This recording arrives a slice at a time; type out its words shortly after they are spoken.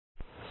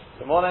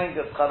Good morning,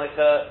 good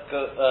Chanukah,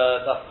 good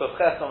Daf Kuf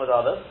Ches Amud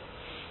Aleph.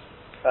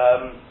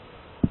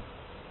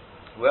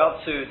 We're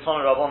up to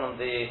Tonu Rabban on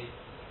the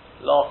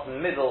last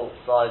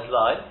middle-sized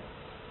line.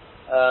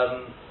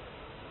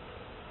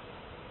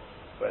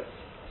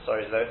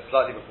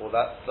 Slightly before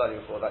that,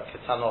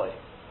 Ketanoi.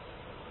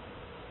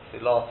 The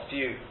last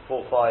few,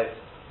 4 or 5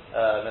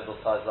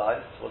 middle-sized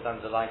lines, towards the end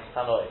of the line,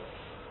 Ketanoi.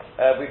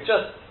 We've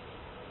just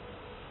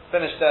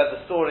finished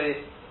the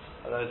story.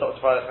 I don't know, Dr.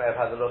 Price may have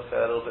had a look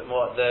a little bit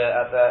more at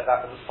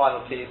that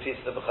final piece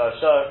of the Bechor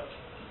Show.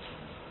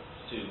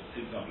 Too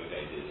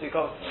complicated.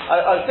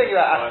 I was thinking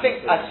that. I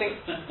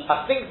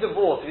think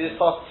divorce. If you just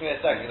pass it to me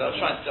a second, I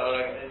was trying to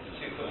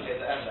too quickly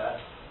at the end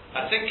there.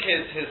 I think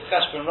his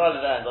cheshbon right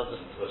at the end. I'll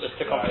just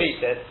to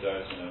complete it.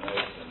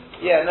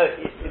 Yeah, no,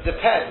 it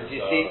depends. You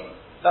see,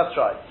 that's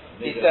right.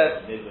 He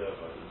says,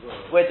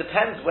 well, it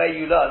depends where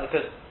you learn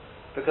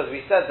because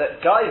we said that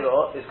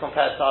Gaiva is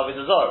compared to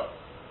Avodah Zarah.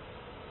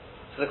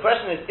 So the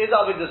question is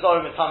Avodah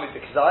Zarah Mitami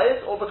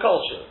B'Kezayis or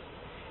B'Kolshu?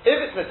 If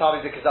it's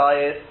Mitami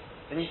B'Kezayis,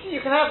 then you see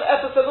you can have a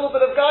little bit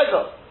of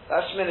Gaiva.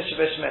 That's Shminish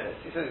Shavish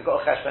Shminish. He says he's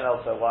got a Cheshbon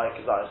also, why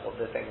Kezayis, what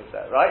the thing is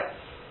there, right?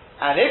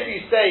 And if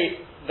you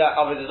say that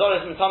Avodah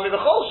Zarah is Mitami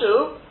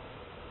B'Kolshu,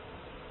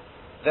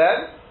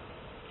 then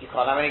you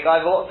can't have any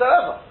Gaiva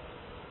whatsoever.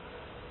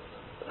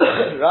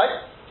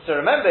 Right?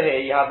 So remember here,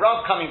 you have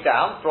Rav coming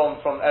down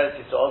from Eretz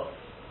Yisrael.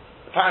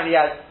 Apparently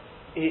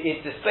he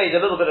displayed a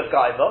little bit of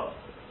Gaiva.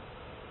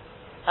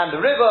 And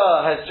the river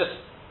has just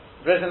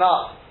risen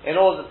up in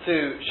order to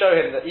show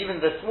him that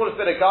even the smallest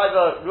bit of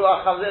geyser,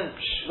 Ruach comes in,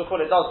 look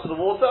what it does to the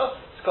water,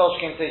 it's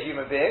came to a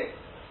human being.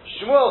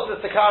 Shmuel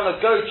says to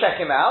Karna, go check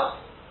him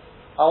out.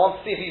 I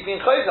want to see if he's been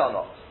closed or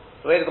not.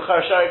 The way the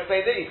Bechor Show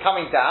explained it, he's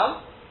coming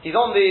down, he's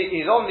on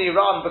the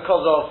run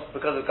because of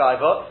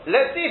geyser.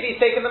 Let's see if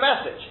he's taken the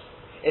message.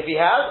 If he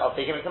has, I'll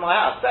take him into my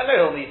house. I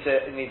know he'll need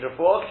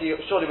refuah, because he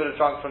surely would have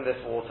drunk from this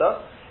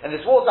water. And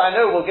this water I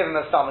know will give him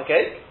a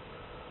stomachache.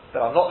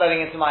 But I'm not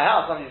letting into my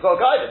house, and he's got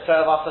a guy that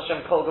Terav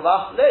Hashem Kol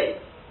Gavach Lei.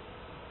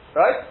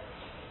 Right?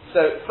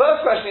 So,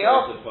 first question he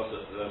asked.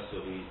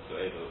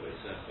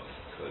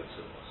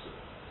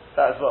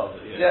 That as well.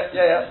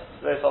 Yeah.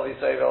 Very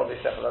obviously,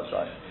 that's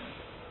right.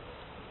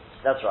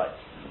 That's right.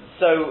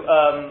 So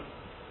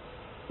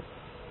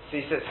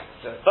he says,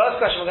 so the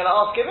first question we're going to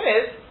ask him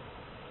is,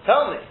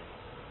 tell me,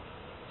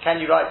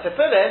 can you write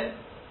tefillin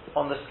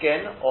on the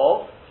skin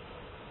of?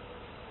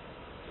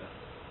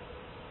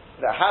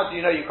 Now, how do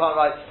you know you can't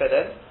write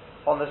tefillin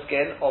on the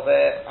skin of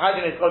a? How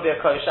do you know it's got to be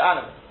a kosher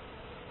animal?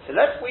 So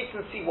let's wait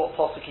and see what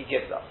posuk he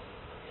gives us.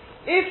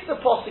 If the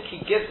posuk he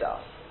gives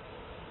us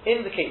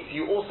indicates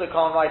you also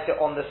can't write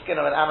it on the skin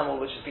of an animal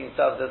which has been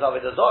served as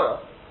Avodah Zarah,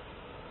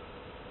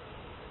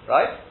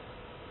 right?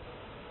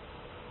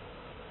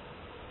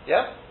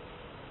 Yeah.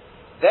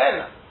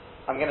 Then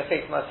I'm going to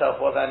say to myself,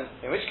 well, then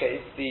in which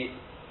case the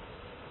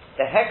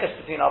hekesh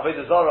between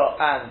Avodah Zarah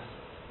and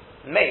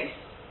mace,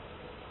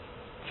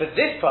 for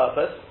this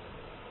purpose,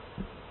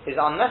 is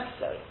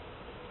unnecessary.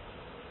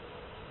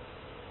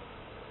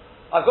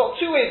 I've got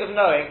 2 ways of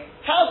knowing.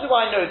 How do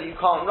I know that you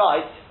can't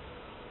write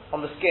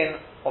on the skin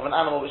of an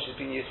animal which has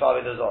been used for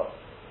Avodah Zarah?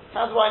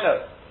 How do I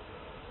know?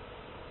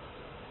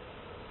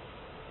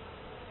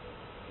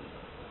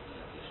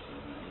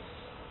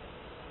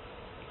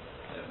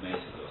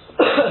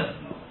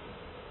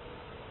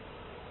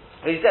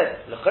 He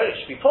says, it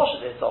should be posh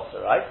at this also,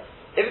 right?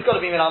 If it's got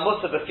to be min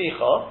al-musa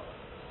b'ficha,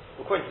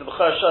 according to the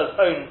Bechor Show's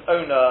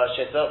own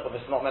shitta, but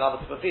it's not min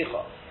al-musa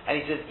b'ficha. And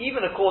he says,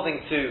 even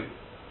according to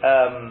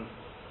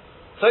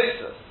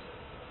Tosfos,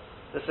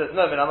 this says,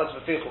 no, min al-musa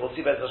b'ficha will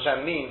see Be'ez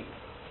Hashem mean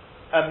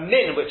a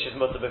min which is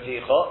muta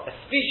b'ficha, a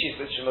species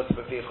which is muta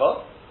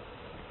b'ficha.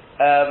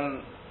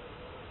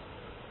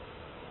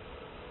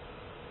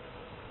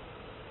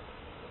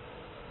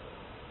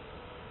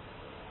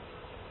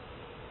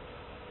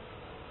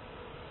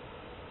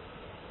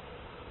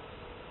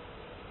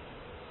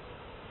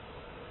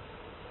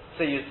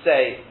 So you'd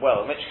say,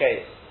 well, in which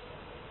case,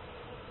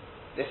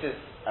 this is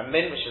a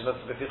min which is not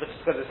to be just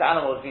because this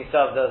animal is being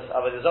served as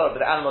Avodah Zarah, but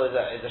the animal is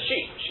a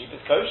sheep. Sheep is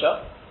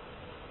kosher.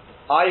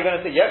 Are you going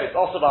to say, yeah, it's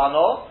also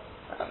ba'anor?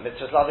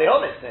 Mitzvah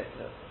lavihonis.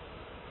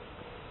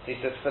 So he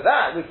says, for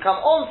that, we've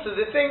come on to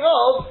the thing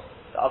of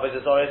the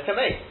Avodah Zarah is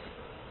kameis.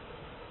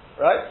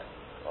 Right?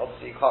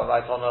 Obviously you can't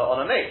write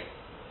on a mace.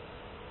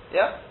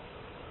 Yeah?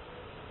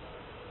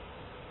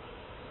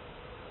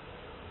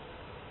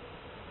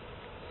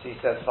 So he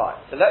says, fine.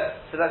 So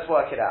let's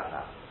work it out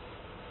now.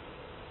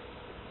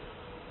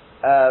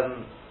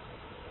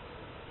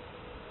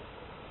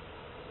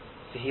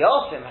 So he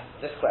asked him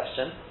this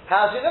question: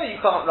 how do you know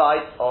you can't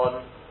write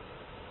on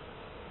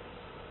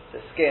the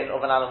skin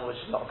of an animal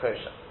which is not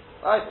kosher?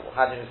 Right? Well,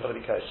 how do you know it's got to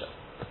be kosher?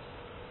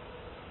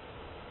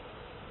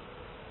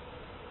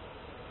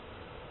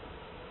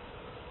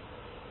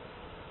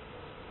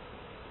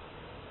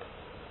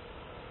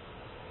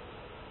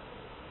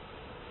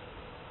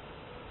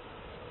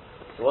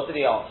 So what did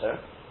he answer?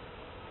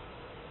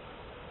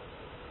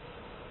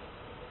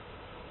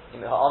 You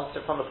know,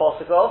 answer from the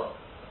pasuk of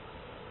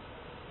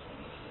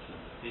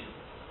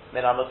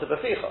Min Amuta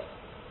Beficha.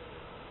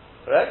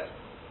 Correct?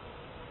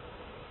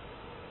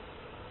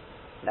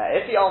 Now,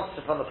 if he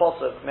answered from the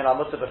Pasuk, Min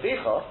Amuta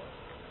Beficha,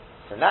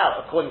 so now,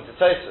 according to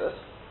Tosfos,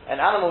 an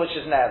animal which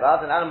is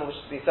ne'avad, an animal which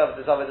is to be served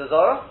as Avodah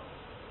Zarah,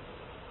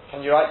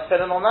 can you write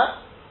tefillin on that?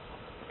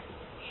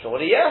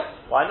 Surely yes.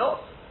 Why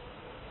not?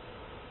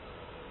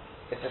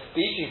 It's a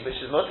species which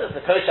is mutter, it's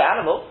a kosher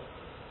animal.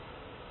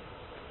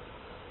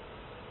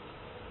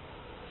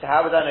 So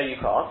how would I know you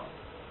can't?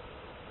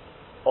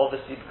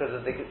 Obviously because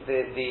of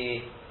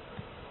the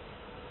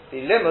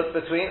limit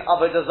between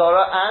Avodah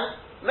Zarah and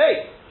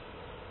meat.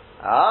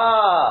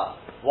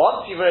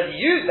 Once you've already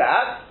used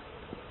that,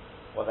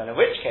 well then in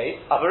which case,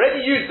 I've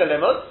already used the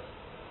limit,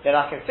 then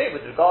I can say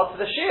with regard to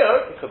the shear,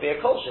 it could be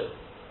a kol shear.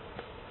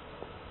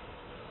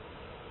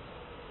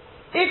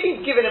 If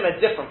he's given him a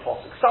different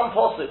posuk, some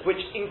posuk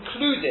which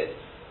included,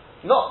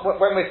 not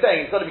when we're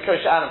saying it's got to be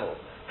kosher animals,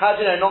 how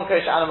do you know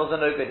non-kosher animals are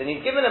no good? And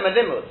he's given him a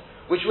limud,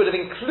 which would have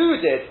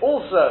included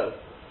also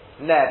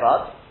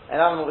ne'avad,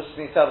 an animal which has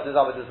been served as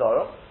Avodah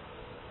Zarah,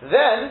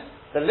 then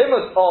the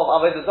limud of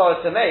Avodah Zarah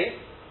to meis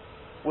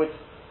would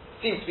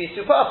seem to be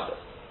superfluous.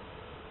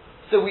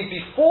 So we'd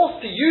be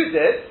forced to use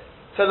it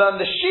to learn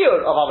the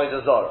shiur of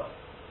Avodah Zarah,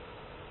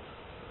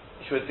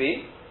 which would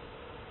be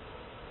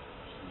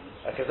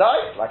a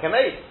kazai, like a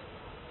maid.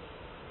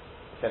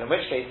 So in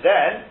which case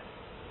then,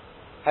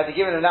 had he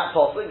given him that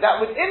posuk, that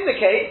would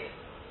indicate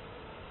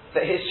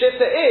that his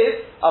shitta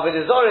is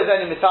Avodah Zarah is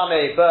only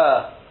mitame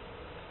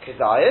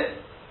kazayis.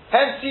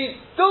 Hence he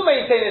still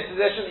maintains his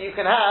position that you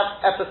can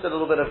have a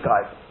little bit of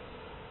guide.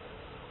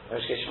 In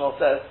which case Shmuel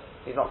says,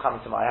 he's not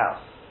coming to my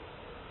house.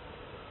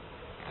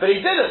 But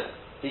he didn't.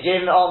 He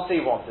gave him the answer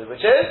he wanted,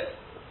 which is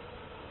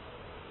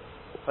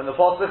from the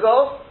posuk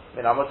of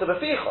Min Amuta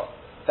Beficha.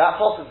 That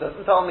posuk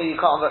doesn't tell me you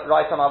can't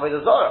write on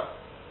Avodah Zarah,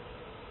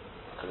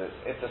 because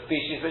it's a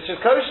species which is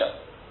kosher.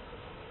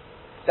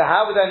 So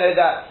how would I know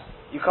that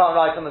you can't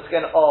write on the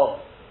skin of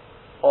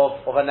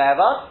a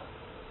ne'avad?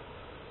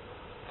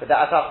 For that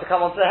I'd have to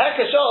come onto the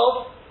hekesh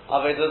of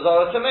Avodah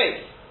Zarah to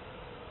meis.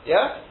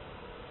 Yeah?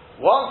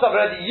 Once I've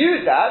already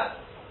used that,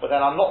 well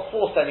then I'm not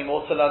forced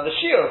anymore to learn the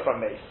shiur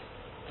from meis.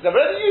 Because I've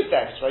already used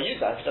that, so I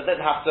used that, because I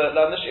didn't have to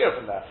learn the shiur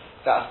from there.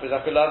 So I suppose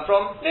I could learn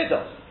from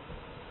nidos.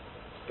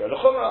 Go to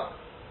Chumrah.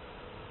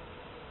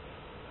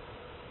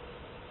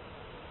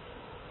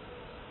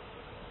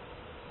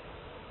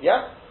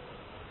 Yeah?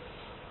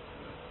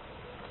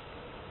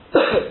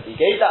 He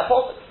gave that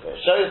posuk.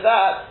 It shows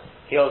that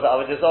he holds that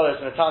Avodah Zarah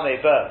is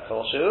Mitame Ber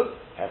Kol Shu,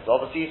 hence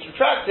obviously it's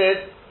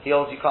retracted, he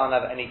holds you can't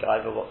have any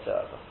gaiva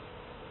whatsoever.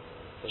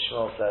 So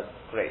Shmuel said,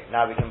 great,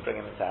 now we can bring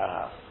him into our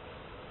house.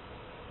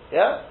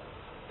 Yeah?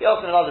 He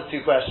asked him another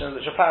two questions,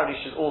 which apparently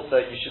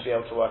you should be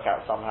able to work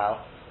out somehow,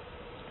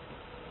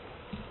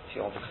 if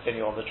you want to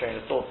continue on the train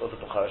of thought of the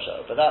Bechor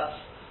show. But that's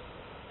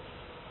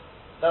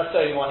the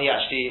only one he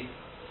actually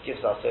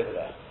gives us over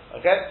there.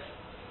 Okay?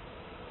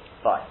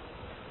 Fine.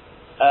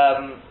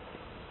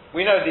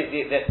 We know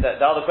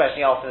the other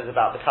question he asked him is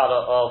about the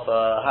colour of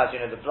how do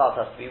you know the blood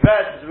has to be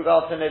red with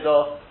regard to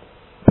nidor.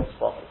 No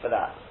spot for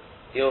that.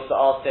 He also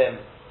asked him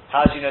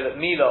how do you know that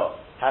milah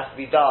has to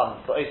be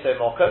done for iso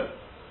mokum.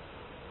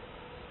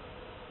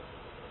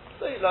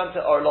 So he learned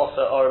to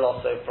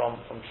orloso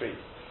from trees.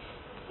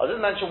 I'll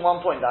just mention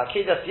one point. The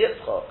Akedas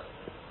Yitzchok.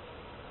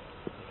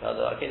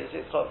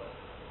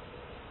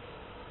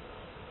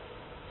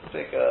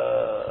 Big,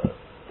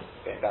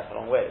 going back a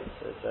long way.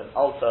 It's an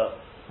altar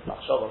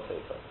machshava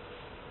sefer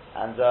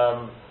and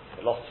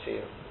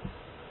philosophy.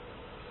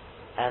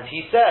 And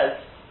he says,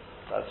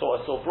 I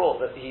saw brought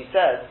that he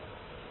says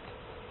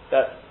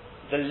that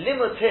the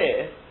limit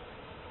here,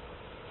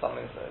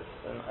 something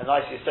a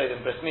nice yesod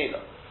in Bris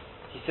Milah.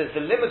 He says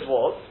the limit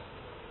was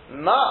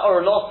ma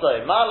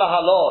orloso ma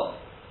lahalon.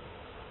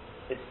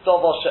 It's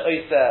dovo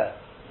she'oser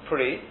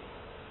pri,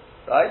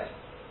 right?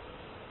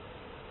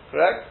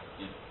 Correct.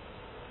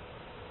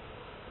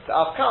 The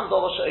Afkan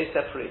Dovash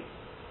Eiseh Pri.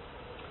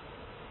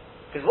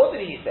 Because what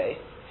did he say?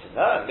 He said,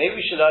 no, maybe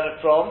we should learn it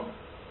from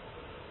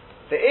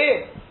the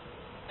ear.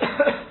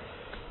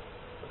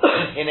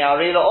 In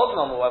Arila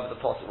Oznom, or whatever the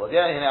posture was.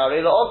 Yeah, in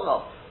Arila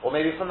Oznom. Or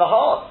maybe from the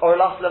heart, or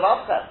Elas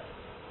Levavchem.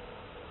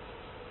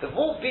 The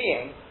vault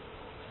being,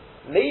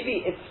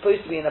 maybe it's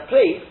supposed to be in a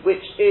place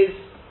which is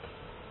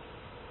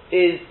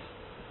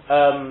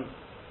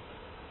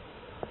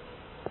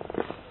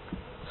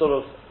sort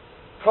of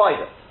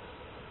private.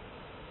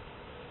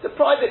 It's a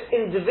private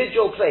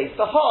individual place.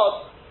 The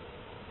heart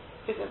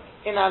isn't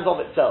in and of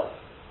itself.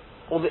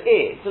 Or the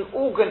ear. It's an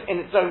organ in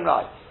its own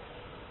right.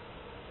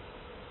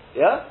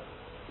 Yeah?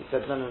 He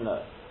said,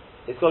 no.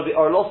 It's got to be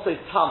Orloso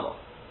Tamo.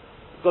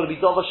 It's got to be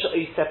Dova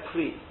Sha'iseh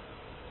Pri.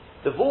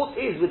 The vault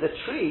is with a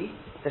tree,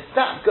 the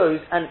sap goes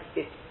and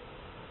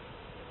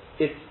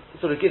it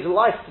sort of gives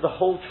life to the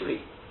whole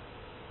tree.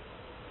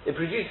 It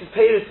produces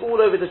payers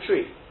all over the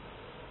tree.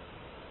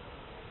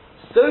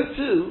 So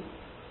too,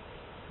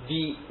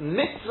 the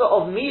mitzvah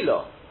of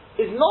milah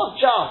is not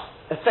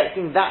just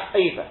affecting that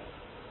Ava.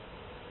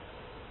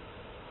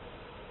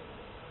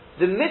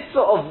 The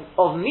mitzvah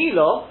of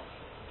milah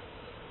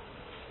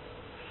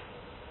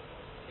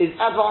is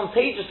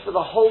advantageous for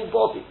the whole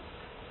body.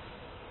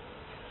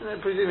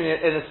 Presuming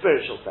in a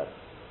spiritual sense.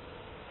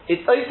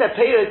 It's Oiseh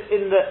Peiros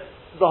in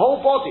the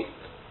whole body.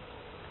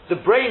 The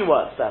brain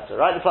works better,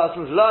 right? The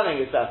person's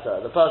learning is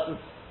better.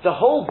 The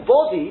whole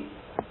body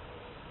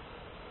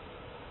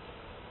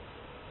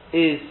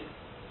is.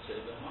 So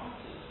the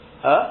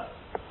heart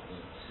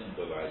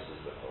symbolizes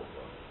the whole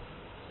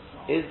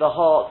body. Is the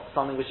heart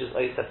something which is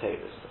Oiseh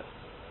Peiros?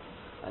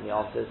 And the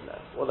answer is no.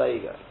 Well, there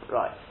you go.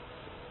 Right.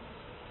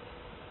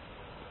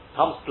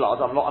 Comes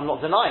blood. I'm not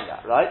denying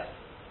that, right?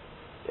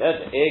 Yeah,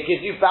 it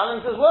gives you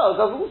balance as well. It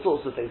does all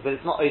sorts of things, but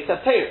it's not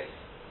Oiseh Peiros.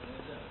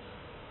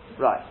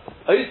 Right.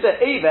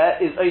 Oiseh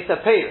Eiveh is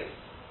Oiseh Peiros.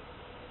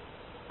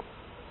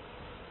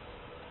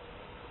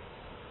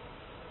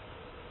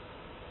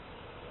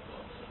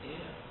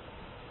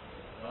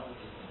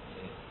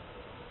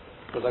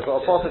 Because I've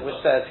got a pasuk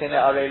which says Hine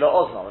Arei Lo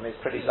Oznom, and it's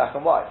pretty black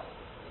and white.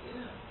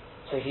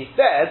 So he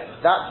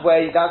said that's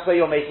where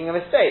you're making a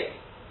mistake.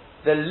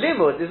 The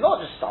limud is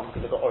not just some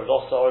because they've got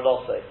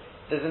orlosa.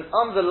 There's an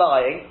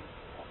underlying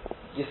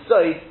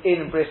yesod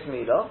in bris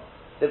milah.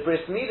 The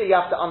bris milah you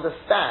have to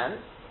understand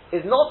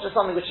is not just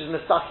something which is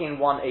misakin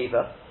one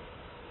eva.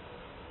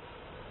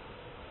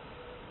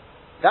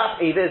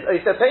 That eva is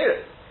Oiseh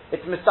Peiros.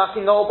 It's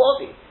misakin the whole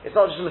body. It's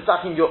not just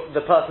misakin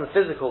the person's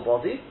physical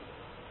body.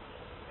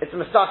 It's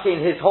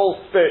misakin his whole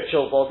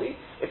spiritual body.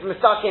 It's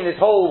misakin his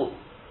whole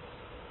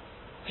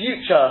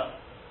future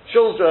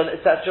children,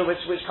 etc.,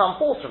 which come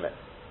forth from it.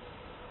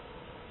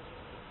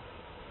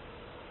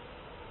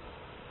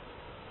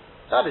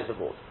 That is the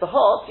voice. The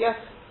heart, yes,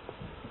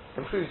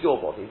 improves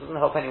your body. It doesn't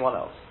help anyone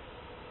else.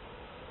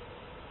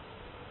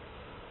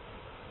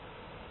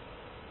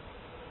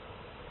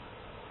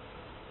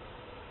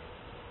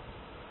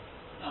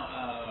 No,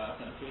 I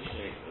can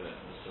appreciate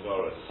Mr.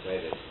 Vora to say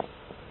this.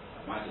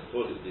 I might have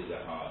thought it did the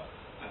heart.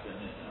 I can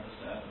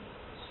understand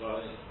as far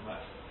as it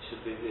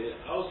should be the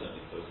ultimate,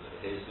 because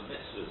here's the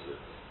mitzvahs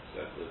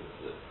that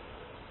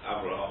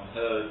Abraham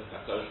heard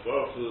HaKadosh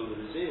Baruch Hu with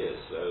his ears,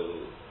 so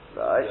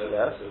right,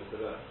 yes. So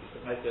you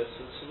can make a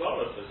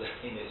svara for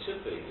saying it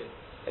should be.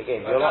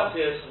 Again, I can't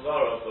see a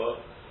svara for.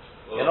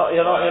 You're not.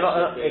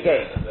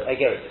 Again.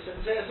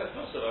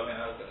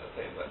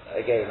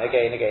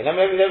 Again.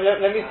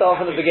 Let me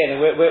start from the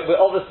beginning. We're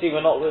obviously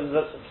not.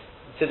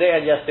 Today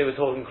and yesterday we're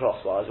talking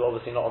crosswise. We're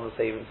obviously not on the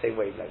same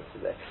wavelength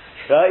today,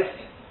 right?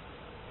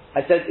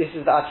 I said this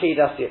is the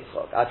Akedas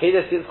Yitzchak.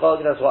 Akedas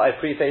Yitzchak. That's what I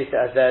prefaced it.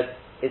 I said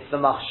it's the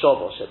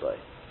Machshava Shabai.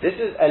 This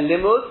is a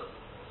limud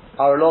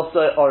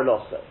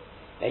Orlosa.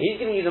 Now he's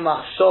giving you the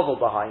Machshava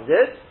behind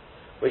it,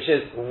 which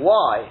is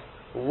why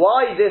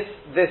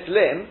this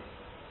limb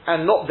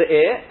and not the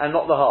ear and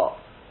not the heart.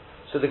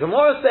 So the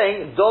Gemara is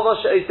saying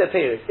Dova She'oseh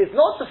Peiros. It's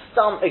not just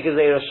some a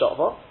Gezerah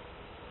Shava.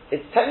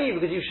 It's telling you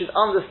because you should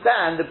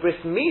understand the bris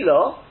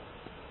milah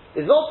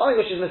is not something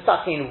which is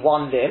mistaken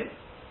one limb.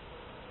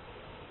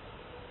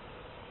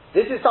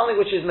 This is something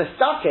which is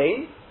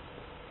mistaken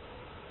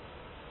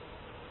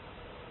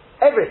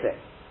everything.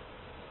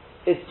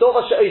 It's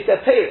Dova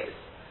She'oseh Peiros.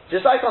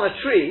 Just like on a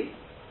tree,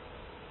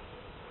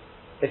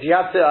 if you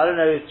have to, I don't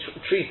know,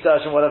 tree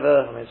surgeon,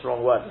 whatever, I mean it's the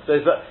wrong word, so,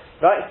 but,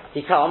 right,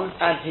 he comes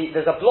and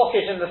there's a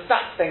blockage in the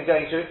sac thing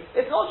going through.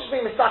 It's not just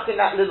being stuck in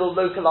that little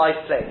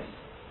localized place.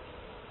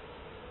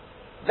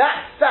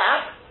 That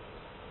sac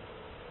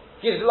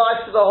gives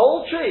life to the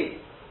whole tree.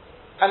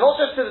 And not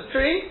just to the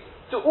tree,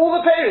 to all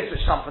the peiros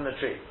which come from the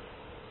tree.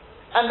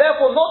 And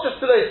therefore not just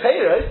to those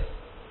peiros,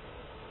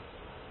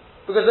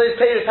 because those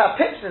peiros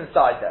have pips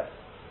inside them.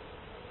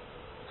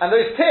 And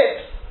those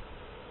pips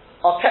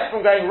are kept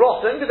from going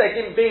rotten because they're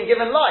being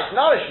given life,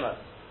 nourishment.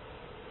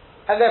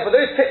 And therefore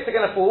those pips are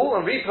going to fall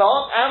and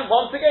replant and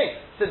once again.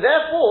 So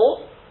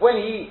therefore, when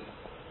he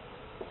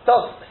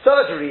does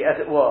surgery, as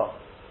it were,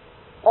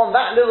 on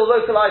that little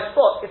localized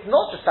spot, it's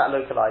not just that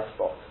localized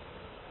spot.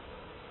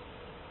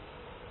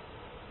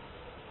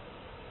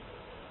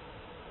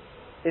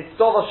 It's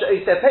Dova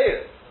She'oseh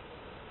Peiros.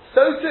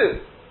 So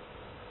too,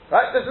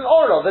 right, there's an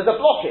orlov, there's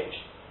a blockage.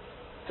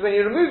 So when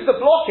you remove the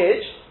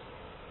blockage,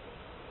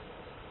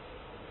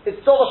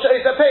 it's Dova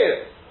She'oseh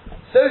Peiros.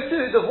 So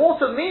too, the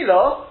water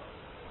milah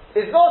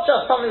is not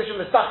just something which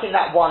is stuck in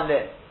that one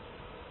limb.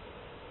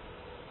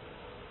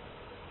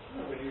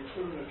 No, when you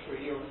prune a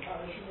tree, you're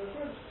encouraging the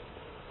growth.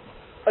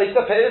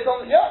 Oiseh Peiros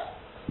on, yeah.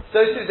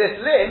 So too,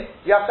 this limb,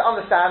 you have to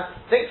understand.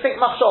 Think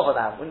machshava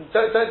now.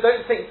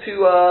 Don't think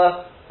too.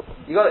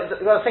 You got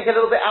to think a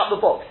little bit out of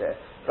the box here,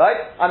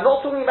 right? I'm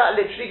not talking about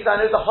literally because I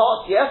know the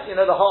heart. Yes, you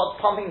know the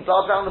heart's pumping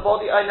blood around the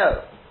body. I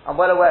know. I'm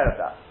well aware of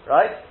that,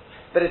 right?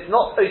 But it's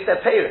not Oiseh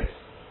Peiros.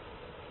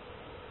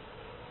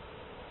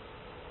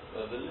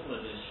 Well, the limit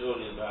is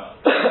surely about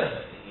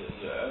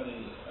you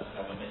only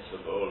have a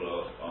mitzvah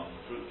b'olo on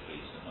fruit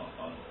trees and not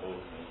on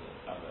ordinary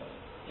other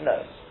trees.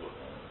 No.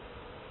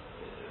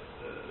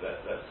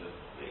 That's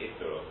the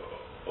ikar of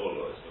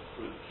olo is for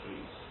fruit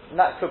trees. And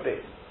that could be.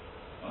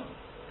 Huh?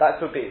 That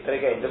could be. But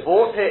again, the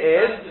vote here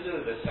is. Nothing to do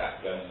with the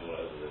sap going all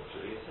over the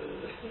tree. So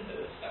the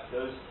sap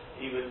goes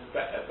even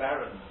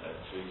barren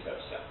trees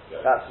have sap. Go.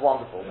 That's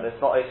wonderful, but it's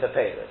not Osa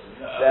Peiros.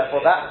 No,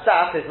 Therefore, that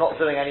sap is not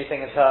doing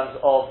anything in terms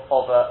of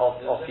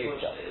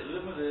future.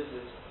 Limited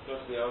is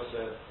supposed to be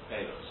also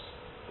Peiros.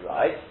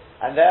 Right?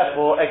 And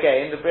therefore,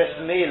 again, the bris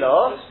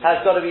milah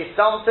has got to be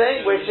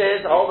something which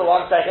is, hold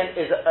on 1 second,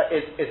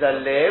 is a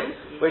limb,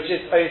 which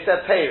is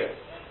Osa Peiros.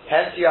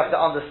 Hence, you have to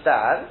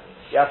understand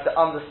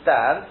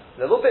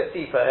a little bit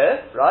deeper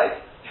here, right?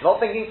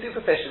 Not thinking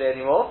superficially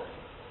anymore.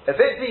 A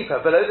bit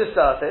deeper, below the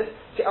surface,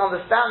 to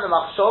understand the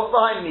machshov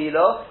behind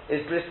milah,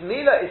 is bris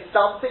milah is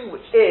something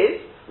which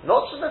is,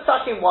 not just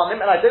attacking one limb,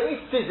 and I don't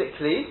mean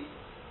physically,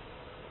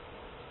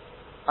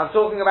 I'm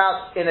talking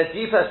about in a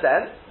deeper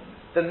sense.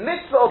 The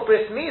mitzvah of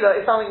bris milah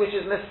is something which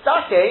is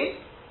mistake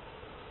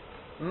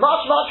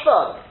much, much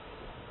further.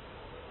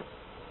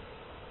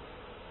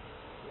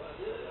 Well,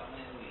 I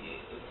mean,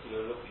 if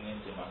you're looking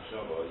into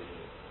Machshava,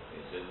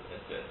 it's a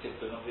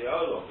tikkun of the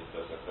Olam,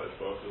 because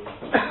HaKadosh Baruch Hu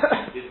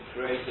didn't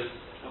create us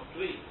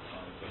complete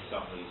for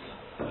some reason.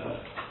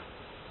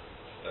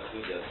 That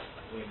we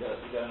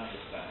don't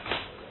understand.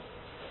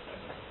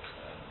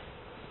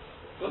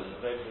 Because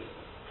of every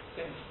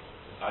thing,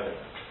 I don't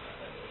know.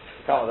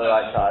 Come at the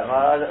right time.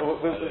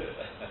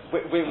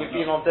 We've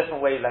been on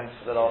different wavelengths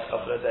for the last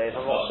couple of days.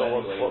 I'm not sure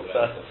what's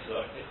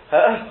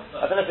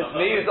I don't know if it's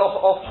me who's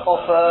off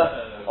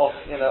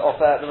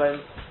air at the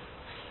moment.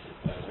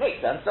 Makes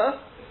sense, huh?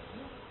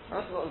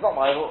 It's not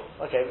my fault.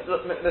 Okay,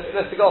 look,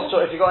 Mr.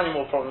 Gostrop, if you've got any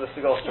more problems,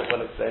 Mr. Gostrop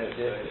will explain it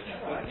to you.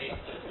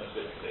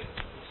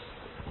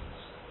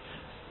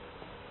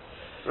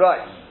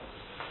 Right.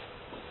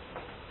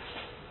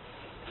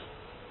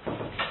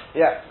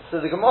 Yeah,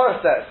 so the Gemara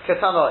says,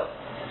 Ketanoi.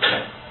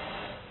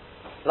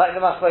 Like the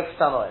Machlokes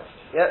Ketanoi.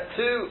 Yeah,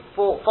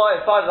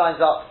 5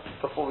 lines up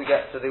before we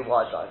get to the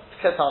wide line.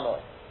 Ketanoi.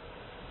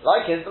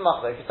 Like is the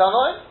Machlokes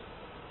Ketanoi.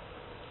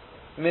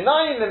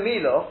 Minayin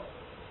Memilo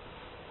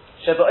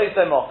Sheba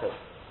Oisei Mokum.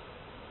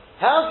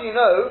 How do you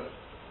know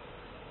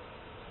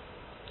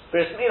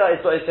Bris Milah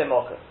is Oisei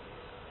Mokum?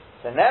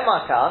 The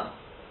Nemakan,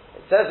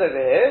 it says over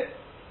here,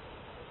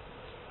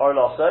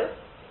 Orlosoi,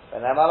 the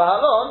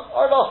Nemalahalon,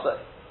 Orlosoi.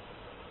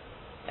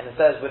 And it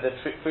says with the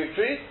fruit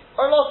trees,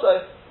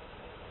 Orlosoi.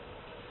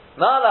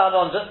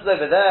 Malahalon, just as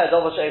over there,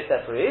 Dovo Shei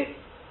Sepri,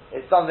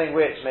 it's something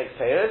which makes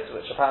peiros,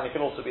 which apparently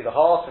can also be the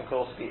heart and can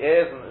also be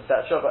ears and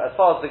etc. But as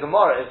far as the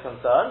Gemara is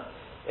concerned,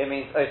 it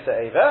means Osa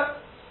Ever.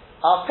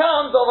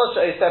 Akan Dovo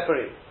Shei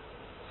Sepri.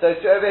 So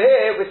over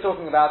here, we're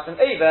talking about an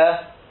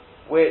Ever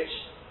which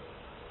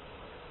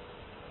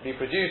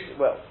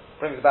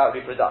brings about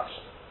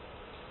reproduction.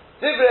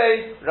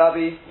 Divrei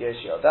Rabbi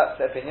Yoshua. That's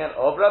the opinion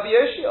of Rabbi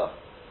Yoshua.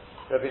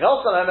 Rabbi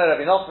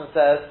Nosson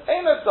says,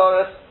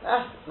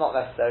 it's not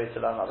necessary to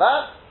learn like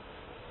that.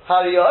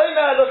 Hari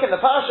Omer, look in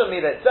the Parasha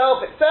Milah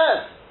itself, it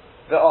says,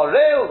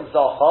 Ve'oreu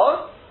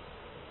Zochor,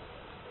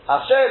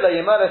 Asher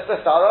le'yimeres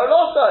b'saro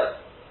losoi.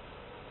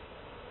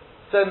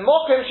 So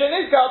Mokim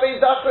Shenizga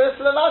being Zachris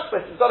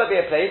l'Nachbis, it's got to be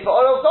a place for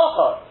Oreu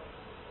Zochor.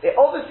 It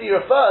obviously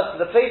refers to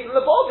the place in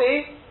the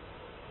body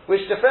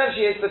which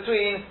differentiates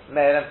between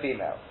male and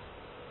female.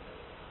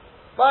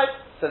 Right?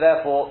 So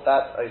therefore,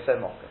 that's Oso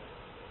Mokim.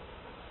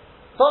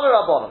 Tana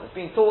Rabbanon, it's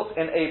been taught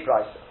in a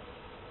brisa.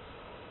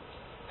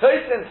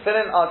 Tosin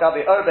Tefillin al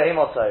Gabi Or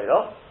Behemot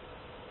Torah.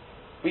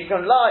 We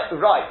can write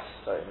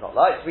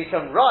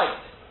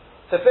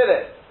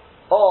Tefillin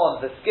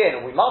on the skin,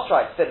 or we must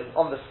write Tefillin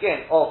on the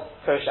skin of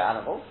kosher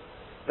animals.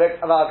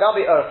 Al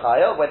Gabi Or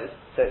Chaya,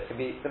 so it can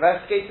be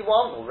domesticated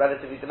ones, or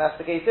relatively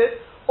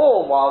domesticated,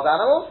 or wild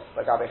animals,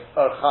 like Gabi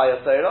Or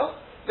Chaya Torah.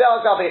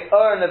 Al Gabi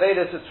Or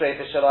Nevedos Utreif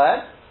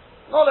Shalahem.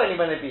 Not only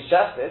when it be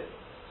shafted,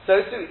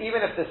 so too,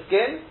 even if the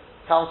skin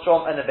comes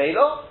from a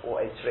nevela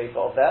or a treifa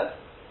of theirs.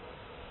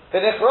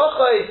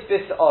 V'nechrocha is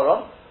bis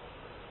aron.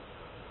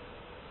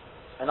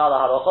 Another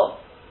halacha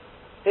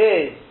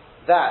is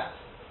that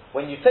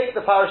when you take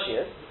the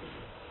parashias,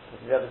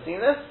 have you ever seen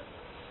this?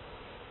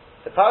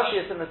 The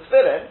parashias in the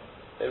tefillin,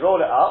 they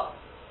roll it up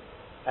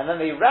and then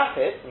they wrap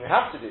it. And you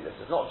have to do this.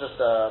 It's not just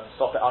to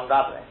stop it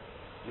unraveling.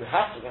 You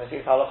have to. We're going to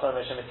see halacha and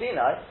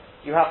Mishamitinai.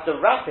 You have to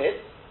wrap it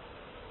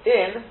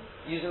in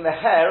using the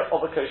hair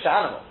of a kosher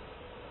animal,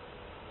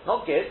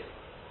 not giz.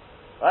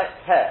 Right?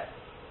 Hair.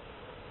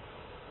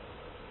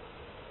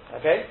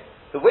 Okay?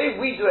 The way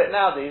we do it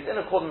nowadays, in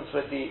accordance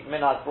with the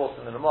minhag brought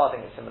in the Ramah, I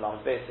think it's in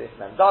Milan Basis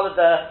and Dalad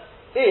there,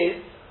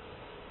 is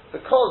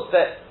because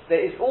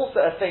there is also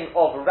a thing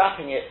of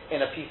wrapping it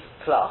in a piece of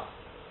cloth.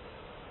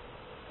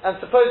 And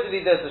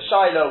supposedly there's a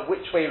shiloh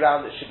which way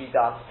round it should be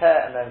done,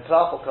 hair and then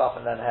cloth, or cloth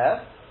and then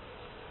hair.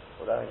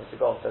 Although Mr.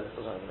 Gold says it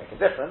doesn't really make a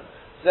difference.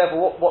 So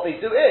therefore what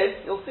they do is,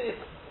 you'll see if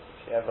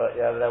you ever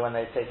there when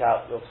they take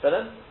out your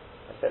tefillin,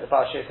 they take the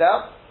parashiyos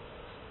out,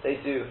 they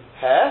do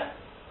hair,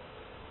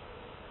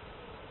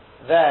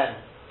 then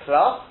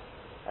cloth,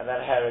 and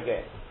then hair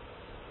again.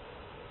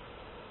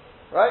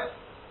 Right?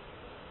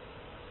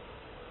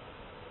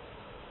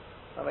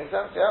 That makes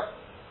sense, yeah?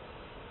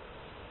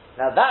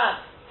 Now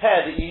that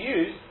hair that you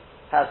use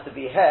has to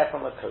be hair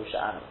from a kosher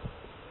animal.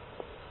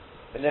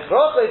 The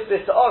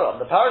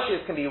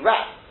parashiyos can be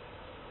wrapped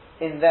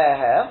in their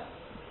hair.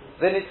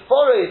 Then it's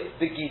forest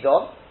the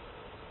gidon,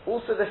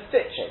 also the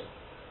stitching.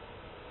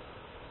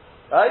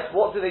 Right?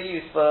 What do they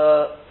use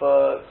for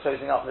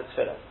closing up the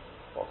tefillin?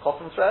 What,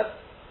 cotton thread?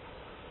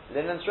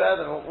 Linen thread?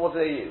 And what do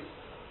they use?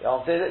 The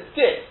answer is it's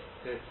gid.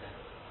 Goat's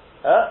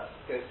hair.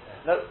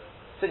 No,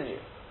 sinew.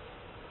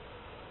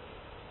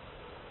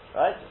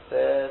 Right? It's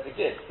the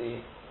gid,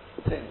 the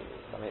sinew.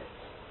 I mean,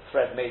 it's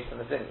thread made from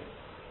the sinew.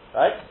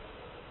 Right?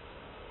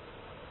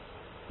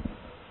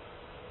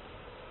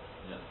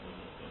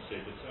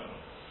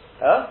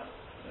 Huh?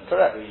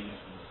 Correct.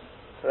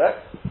 Correct.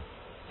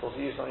 It's also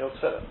used on your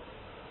tefillin.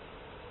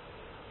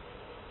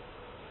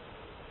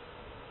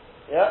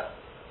 Yeah?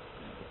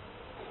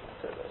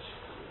 I'll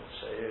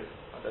show you.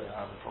 I don't know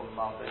how the problem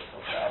are, but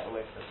I'll get out of the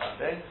way for the time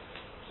being,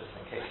 just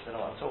in case you know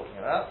what I'm talking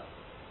about.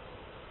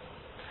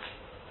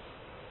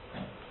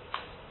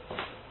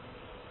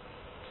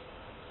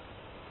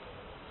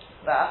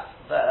 That,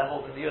 there,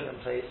 holding the other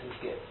place is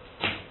good.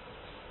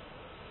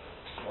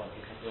 One,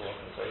 you can feel what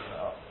I'm taking it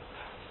up.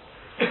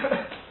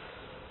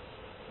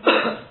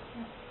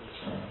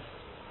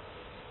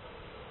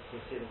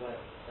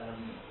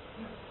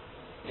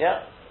 Yeah,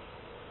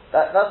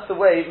 that's the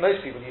way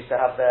most people used to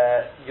have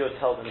their yud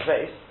held in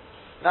place.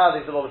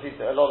 Nowadays, a lot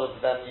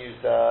of them use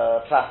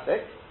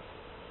plastic.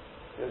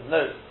 There's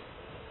no,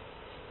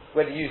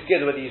 whether you use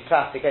gid or whether you use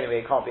plastic anyway,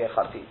 it can't be a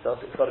chatzit.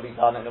 It's got to be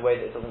done in a way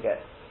that it doesn't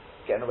get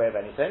in the way of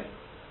anything.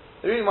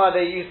 The reason why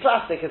they use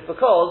plastic is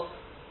because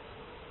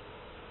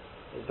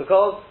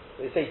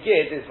they say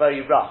gid is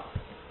very rough.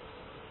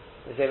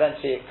 They say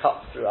eventually it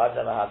cuts through. I've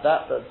never had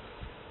that, but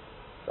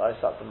so I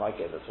stuck with my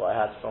gid. That's what I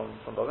had from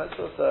Bar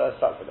Mitzvah, so I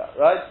stuck with that,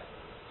 right?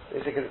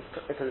 They say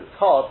because it's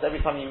hard, so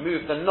every time you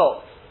move the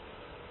knot,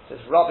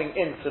 just rubbing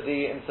into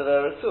the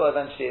Ritzua,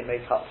 eventually it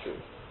may cut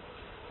through.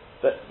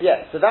 But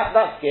yeah, so that's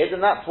gid,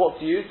 and that's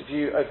what's used. If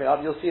you open it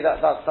up, you'll see that's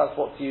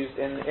what's used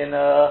in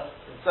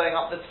sewing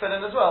up the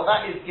tefillin as well.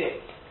 That is gid.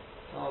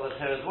 Oh, that's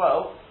here as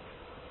well.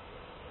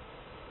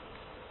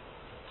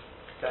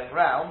 Going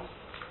round.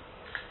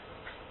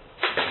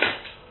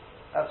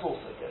 That's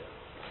also good.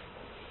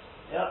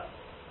 Yeah.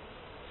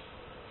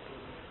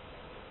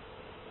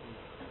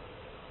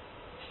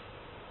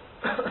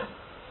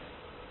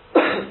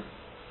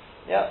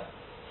 Yeah.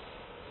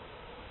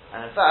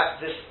 And in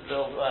fact, this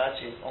little,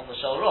 actually on the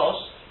Shal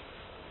Rosh,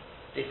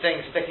 the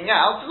thing sticking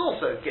out is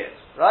also good,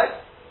 right?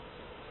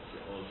 Is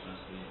it all has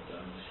to be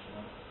done this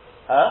month?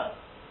 Huh?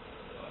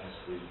 It has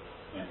to be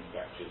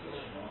manufactured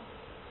this month.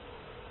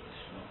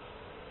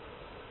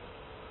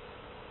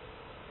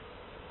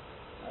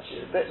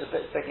 Actually, the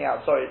bit sticking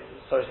out. Sorry,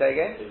 say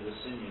again. It was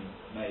sinew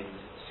made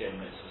with skin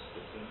mixes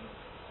different.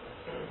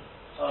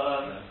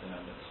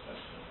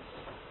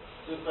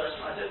 Good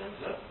question. I don't think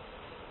so.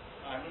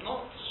 I'm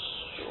not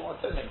sure.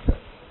 I don't think so.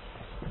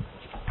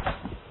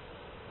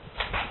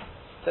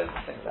 Don't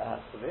think that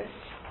has to be.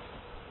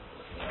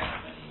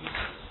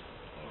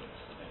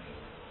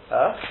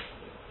 Huh?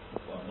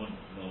 One wouldn't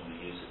normally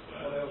use it for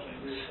What else other would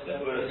you things. use it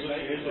for? Well, it's not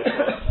used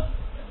for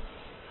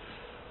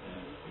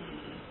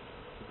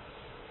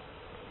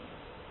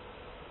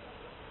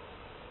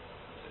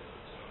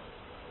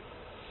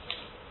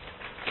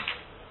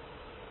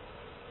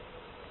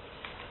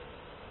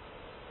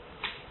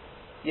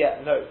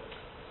Yeah, no.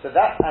 So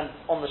that, and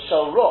on the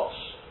Shal Rosh,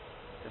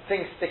 the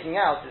thing sticking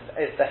out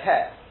is the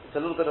hair. It's a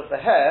little bit of the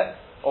hair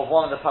of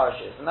one of the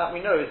parashas, and that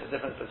we know is the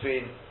difference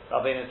between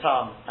Rabbeinu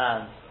Tam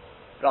and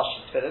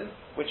Rashi Tefillin,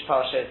 which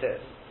parasha it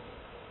is.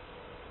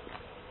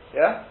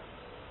 Yeah?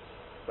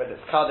 Whether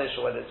it's Kaddish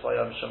or whether it's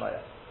Vayom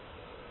Shemaya.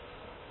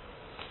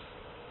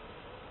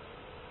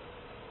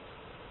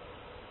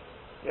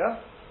 Yeah?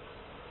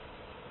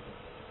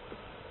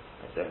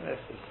 I don't know if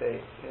they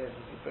say here, did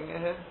he bring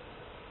it here?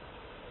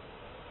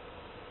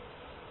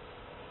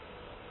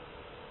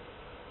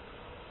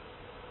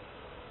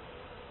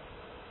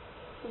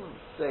 It doesn't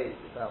say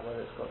about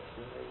whether it's got to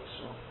be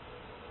additional.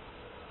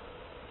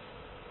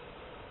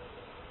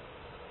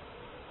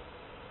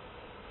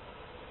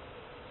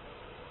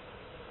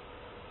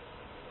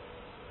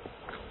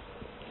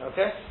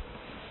 Okay?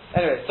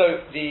 Anyway, so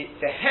the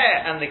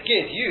hair and the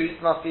gid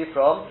used must be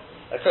from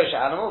a kosher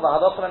animal, the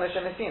halacha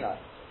l'moshe Sinai.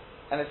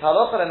 And it's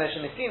halacha l'moshe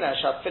Sinai,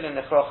 shat tefillin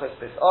nechroches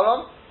bis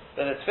oron,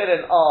 then the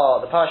tefillin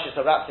the parashas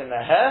are wrapped in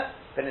their hair,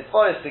 then it's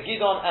forest the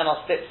gidon and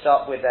are stitched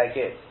up with their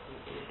gid.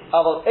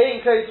 Aval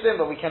ein kotzvim,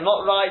 but we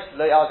cannot write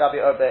lo al gabi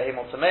or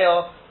behemot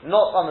tameo,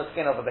 not on the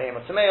skin of a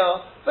behemot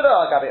tameo, but lo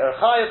al gabi or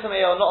chayo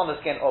tameo, not on the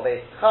skin of a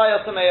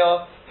chayo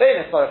tameo. Vein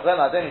is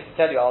I don't need to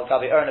tell you al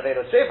gabi or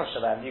nevelo treifa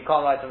shalem. You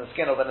can't write on the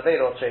skin of a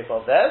nevelo treifa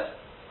of theirs.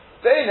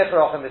 Vein is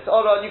barachim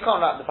bisoron. You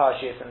can't wrap the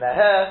parashiyos in their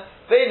hair.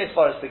 Vein is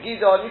forest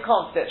begidon. You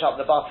can't stitch up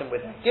the bottom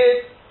with their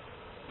gid.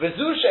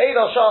 V'zu she'ed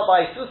al shal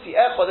ba'isusi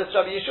echod. This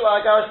Rabbi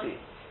Yeshua Agarsi,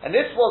 and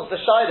this was the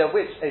shayla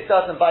which a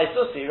certain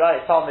ba'isusi,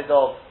 right, Talmud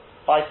of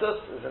Baisus,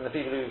 as in the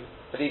people who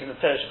believe in the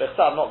Teresh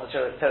Bechsav, not the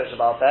Teresh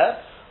about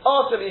there.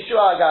 Asked Rabbi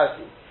Yeshua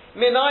Agarsi,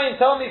 Minayin,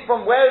 tell me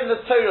from where in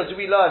the Torah do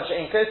we learn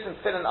She'in Kosin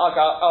Tefillin al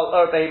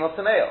Behemot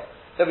Tameo,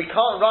 that we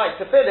can't write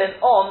Tefillin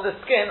on the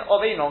skin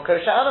of a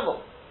non-kosher animal.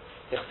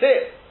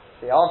 Yichtiv,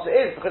 The answer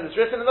is because it's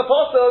written in the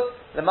Pasuk,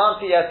 Leman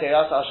tiyeh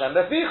teras Hashem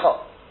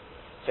beficha.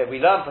 So we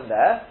learn from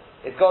there,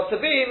 it's got to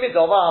be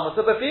midova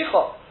hamuta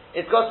beficha.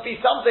 It's got to be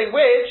something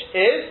which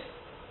is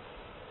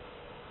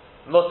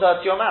mutter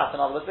to your mouth. In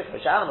other words, the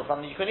kosher animal,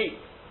 something you can eat.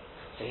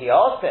 So he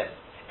asked him,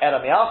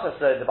 Elamiasa,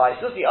 so the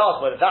Baisusi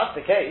asked, well, if that's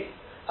the case,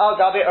 Al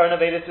Gabe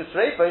Ernaveda to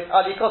Sreifos,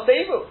 Ali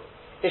Kosevu.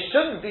 You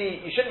shouldn't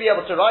be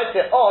able to write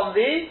it on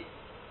the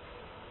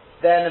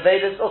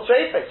Nevedas or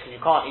Sreifos, because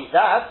you can't eat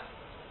that.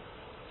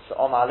 So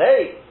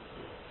Omalei.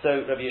 So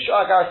Rabbi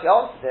Yeshua Agarsi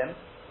answered him,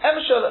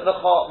 Emshal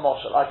Lecha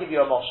Moshel. I'll give you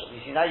a Moshel.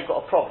 You see, now you've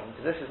got a problem,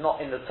 because this is not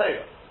in the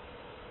Torah.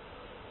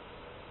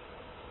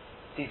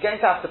 So he's going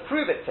to have to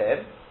prove it to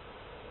him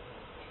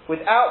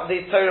without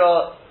the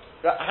Torah.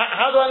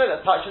 How do I know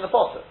that's touching the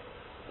Pasuk?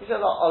 He said,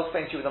 I'll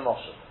explain to you with a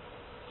Moshel.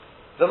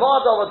 The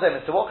Ma'adal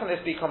Adem, so what can this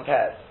be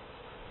compared?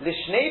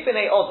 Lishnei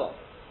b'nei Odom,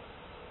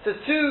 to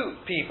two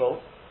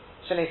people,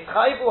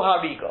 Sheneschayvu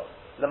hariga,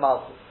 the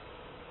Malchus,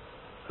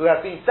 who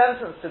have been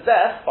sentenced to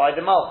death by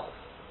the Malchus.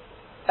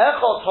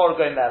 Echot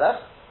horgoi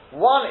melech,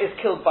 one is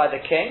killed by the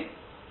king,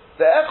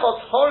 the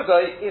echot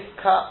horgoi is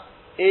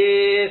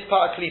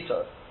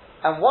paraklito,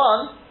 and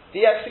one,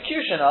 the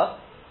executioner,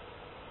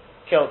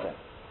 killed him.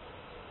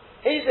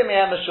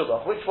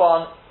 Which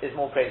one is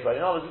more praiseworthy?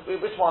 In other words,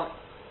 which one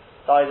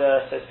died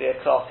supposed to be a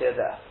classier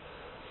death?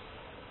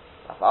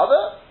 My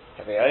father,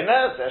 of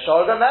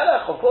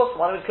course, the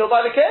one who was killed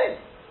by the king.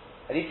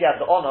 At least he had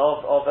the honor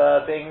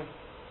of being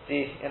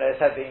his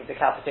head being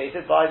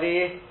decapitated by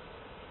the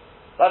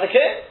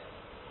king.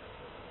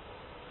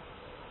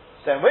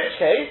 So in which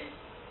case,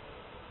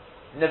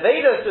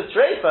 Nevedos to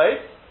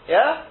Treifos,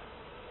 yeah?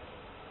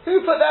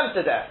 Who put them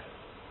to death?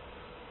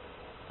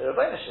 The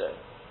Rebbeinu Shalom.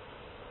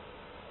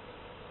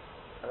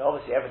 And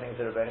obviously everything's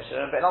a Rebbeinu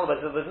Shalom, but in other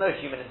words, there was no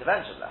human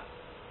intervention there.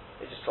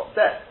 It just dropped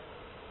dead.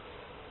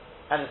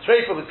 And the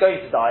Treifah was going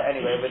to die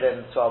anyway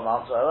within 12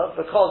 months or whatever,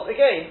 because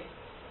again,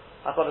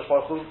 HaKadosh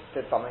Baruch Hu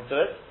did something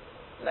to it.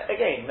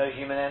 Again, no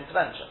human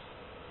intervention.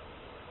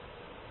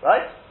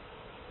 Right?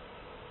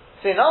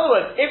 So in other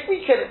words, if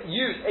we can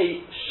use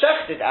a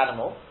shechted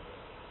animal,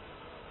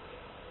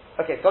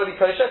 okay, it's got to be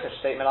kosher,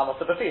 statement Amos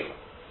to Beficha.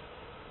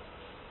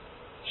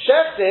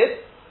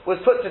 Shechted was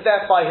put to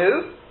death by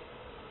who?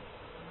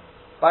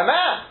 By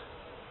man.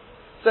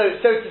 So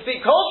to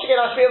speak, Kol Sheken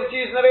I should be able to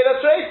use an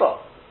Aveda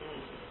Treifa.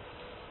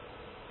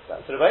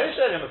 That's the Rebbeinu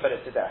Shalom who put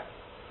it to death.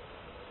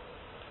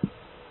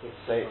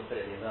 So you put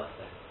it in your mouth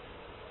then.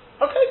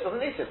 Okay, it doesn't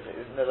need to.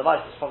 The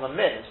mice is from a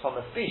min, it's from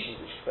a species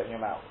which you put in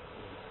your mouth.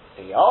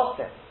 So he asked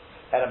him,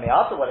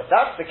 Elamiata, well, if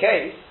that's the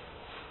case,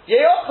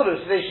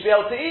 Yeyochelu, so they should be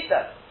able to eat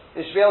them.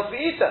 They should be able to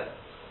be eaten.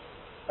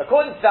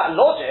 According to that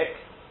logic,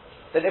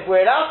 then if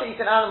we're allowed to eat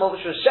an animal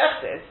which was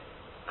shechted,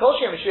 Kol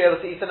Shem should be able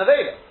to eat an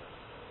aveda.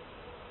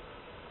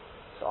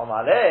 So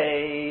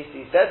Amalei,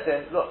 he said to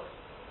him, look,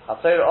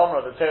 HaTorah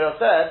Omra, the Torah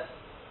said,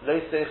 Lo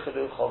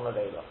seichelu chol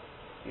nevela.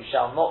 You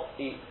shall not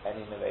eat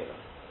any nevela.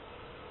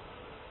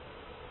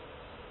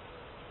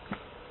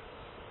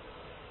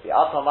 The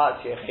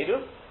Atamat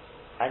Yechidu,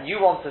 and you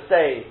want to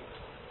say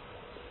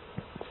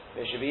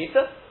they should be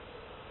eaten?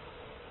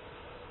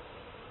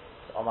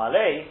 So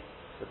Amalei,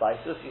 the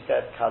Baisus, he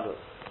said, Kalus.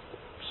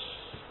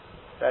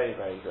 Very,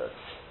 very good.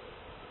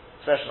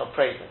 Expression of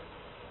praising.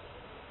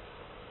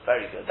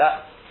 Very good.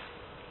 That,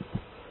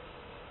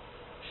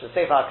 the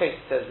Sefer HaKos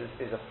says,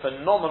 is a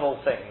phenomenal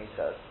thing, he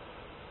says.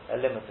 A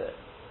limiter.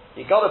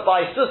 You got to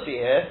buy Susi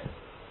here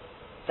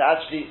to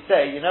actually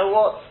say, you know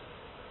what?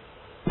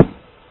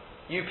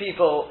 You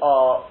people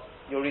are,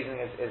 your reasoning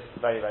is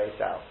very, very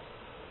sound.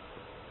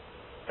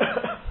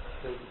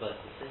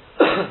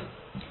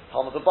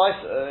 Talmud of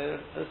Baisus,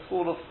 the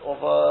school of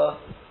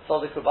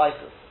Tzaddik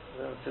Baisus,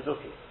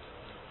 Tzeduki.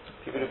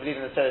 People who believe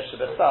in the Torah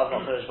Shabbat,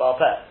 not Torah Sheba'al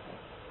Peh.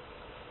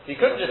 So you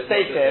couldn't just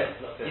say to him,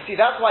 you see,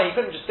 that's why he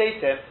couldn't just say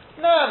to him,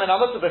 no,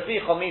 Mutter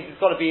B'ficha means it's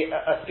got to be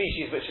a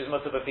species which is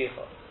Mutter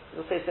B'ficha.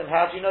 He'll say to him,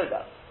 how do you know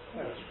that?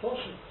 Yeah, it's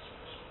possible.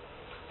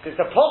 Because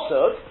it's a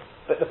posuk,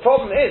 but the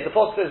problem is, the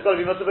posuk has got to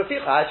be Mutter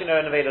B'ficha. How do you know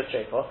an Aveda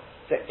Treifah?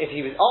 So if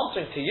he was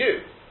answering to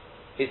you,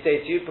 he'd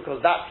say to you,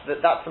 because that's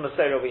the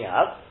Masorah we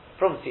have,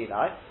 from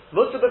Sinai,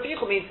 Mutter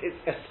B'ficha means it's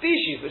a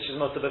species which is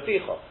Mutter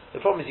B'ficha.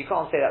 The problem is you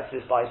can't say that to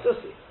this by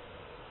Susi.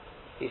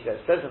 He says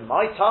in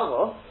my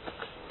Torah,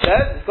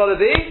 says it's got to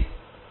be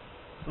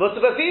Mutter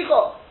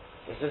B'ficha.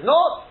 This is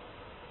not.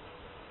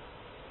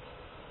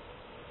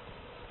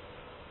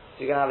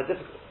 So you're going to have a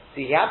difficulty.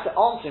 So he had to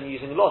answer him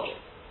using logic.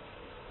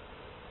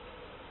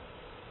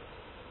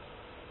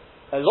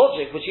 A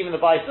logic which even the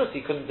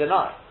Baisusi couldn't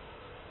deny.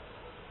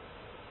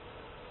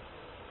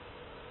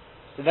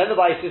 So then the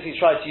Baisusi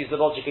tried to use the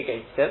logic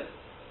against him.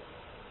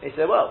 He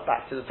said, well,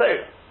 back to the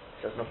Torah. It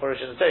says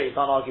Mefurish in the Torah, you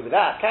can't argue with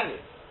that, can you?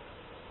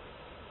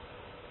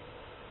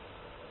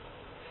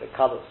 The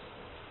colours.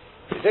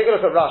 So take a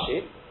look at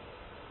Rashi.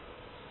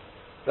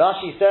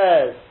 Rashi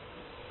says,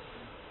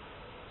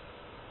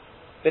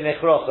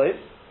 B'nechrochos,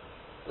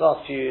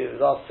 last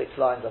 6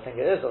 lines I think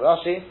it is, of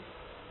Rashi,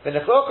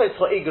 B'nechrochos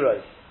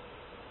ha'igros.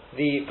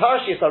 The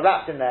parashiyos are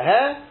wrapped in their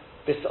hair,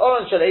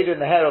 Bisoran shaleidu in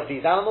the hair of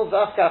these animals,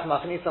 Afkach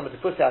Machnisam with the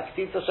Puta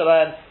Ketitza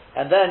Shalayan,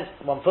 and then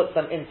one puts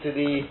them into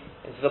the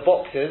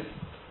boxes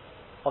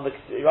on the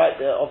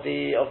of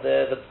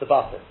the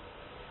basin.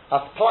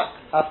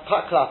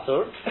 Aspak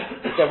Klatur,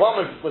 so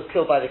one was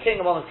killed by the king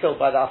and one was killed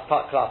by the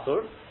Aspak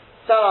Klatur.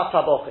 Sarah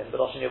Tabochin,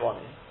 B'Loshin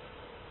Yevonim,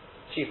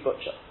 chief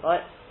butcher,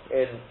 right?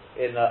 In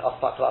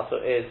Aspak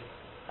Klatur is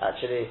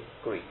actually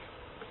Greek.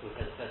 We've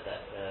had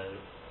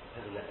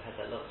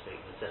that last week,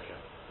 etc.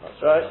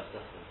 That's right.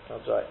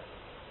 That's right.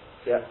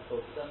 Yeah.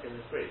 Or stuck in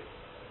the free.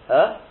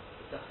 Huh?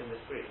 Stuck in the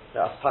free.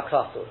 No, Aspak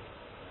Klatur.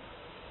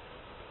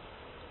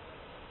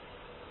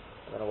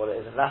 I don't know what it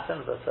is in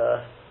Latin, but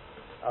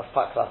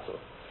Aspak Klatur.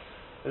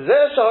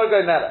 Zer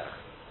Shahogo Melech.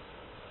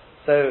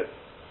 So,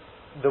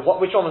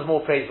 which one was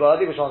more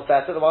praiseworthy? Which one's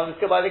better? The one who was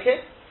killed by the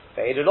king?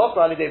 These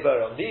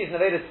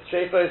Nevedas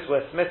Trefos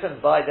were smitten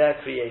by their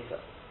creator.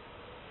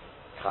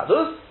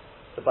 Chadus,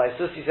 the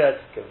Baisus, he said,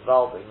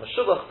 Gevaldi,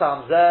 Meshubach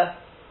Tam Zeh,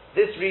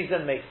 this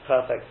reason makes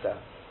perfect sense.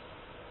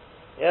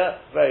 Yeah,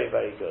 very,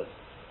 very good.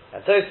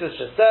 And Tosfos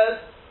just says,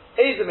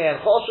 Ezemi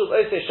and Choshuv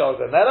Ose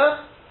Shahogo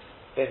Melech,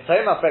 Ben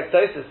Toma Frek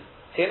Tosfos,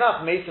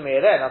 Tinach Mesu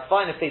Me'eren, that's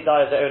fine if they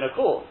die of their own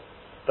accord.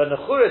 But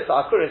Nechuris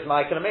Akuris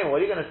Ma'ikalamim, what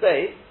are you going to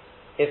say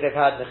if they've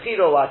had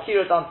Nechiro or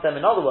Akira done to them?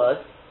 In other words,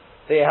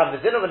 they have the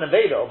din of an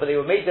Avelo, but they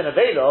were made an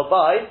Avelo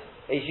by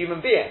a human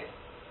being.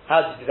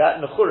 How do you do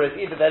that? Nechuris,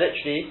 either they're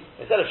literally,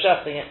 instead of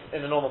shafting it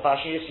in the normal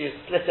fashion, you just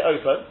slit it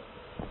open,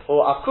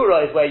 or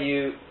Akura is where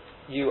you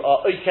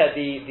are oike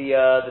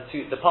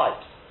the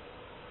pipes.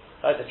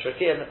 Right, the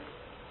tracheum,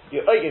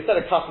 instead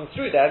of cutting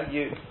through them,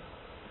 you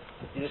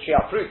literally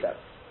uproot them.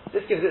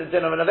 This gives it the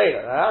din of an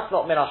Avelo. Now that's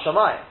not min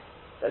hashamayim.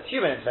 That's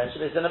human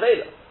intervention, it's an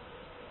Avela.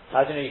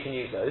 How do you know you can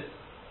use those?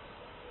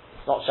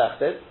 It's not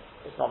shafted,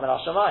 it's not min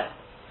hashamayim.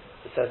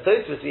 It says,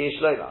 Tosfos v'yesh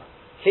loma.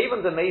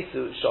 Kevan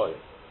demesu shoy.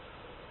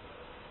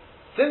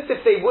 Since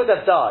if they would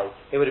have died,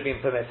 it would have been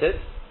permitted.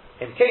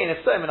 In Cain,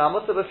 if so, min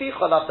hamutar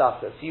b'ficha lav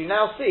dafka. So you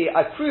now see,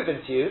 I've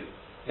proven to you,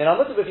 min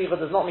hamutar b'ficha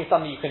does not mean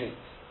something you can eat.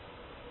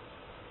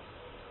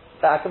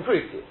 That I can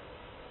prove to you.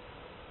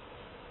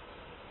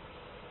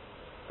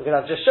 Because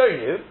I've just shown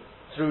you,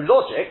 through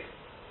logic,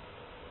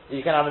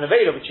 you can have an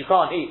Avela which you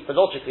can't eat, but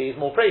logically is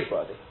more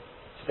praiseworthy.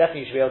 So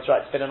definitely you should be able to try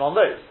to spin it on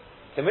those.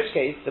 So in which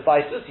case, the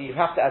Baisus, you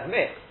have to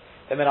admit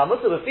that min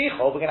hamutar b'ficha,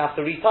 we're going to have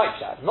to retype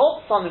that.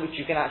 Not something which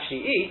you can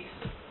actually eat,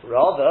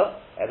 rather,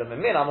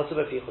 min hamutar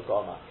b'ficha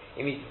k'omar.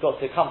 It means it's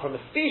got to come from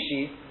a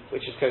species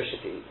which is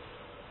kosher to eat.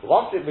 But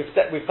once we've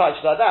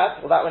typed like that,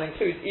 well that will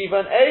include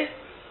even an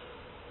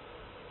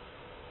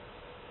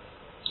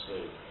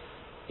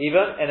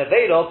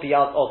Avela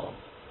biyad odom.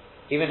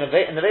 Even an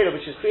Avela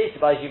which is created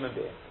by a human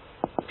being.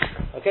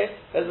 Okay?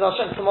 As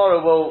Hashem,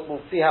 tomorrow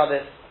we'll see how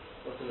this.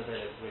 What's an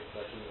Avela created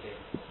by human being?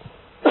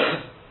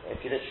 If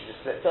you literally just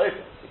split it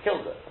open, he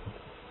killed it.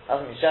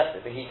 Hasn't been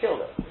shafted, but he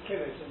killed it. The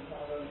kill it and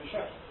rather than the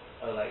shaft.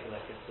 Oh, like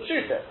it's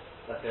Shoot it.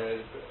 like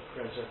a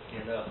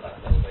black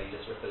metal where you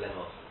just rip a limb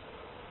off.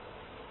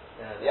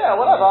 Yeah,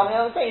 whatever. I mean,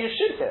 I'm saying you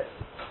shoot it.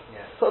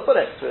 Yeah. Put a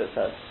bullet through its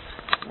head.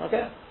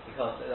 Okay? You can't.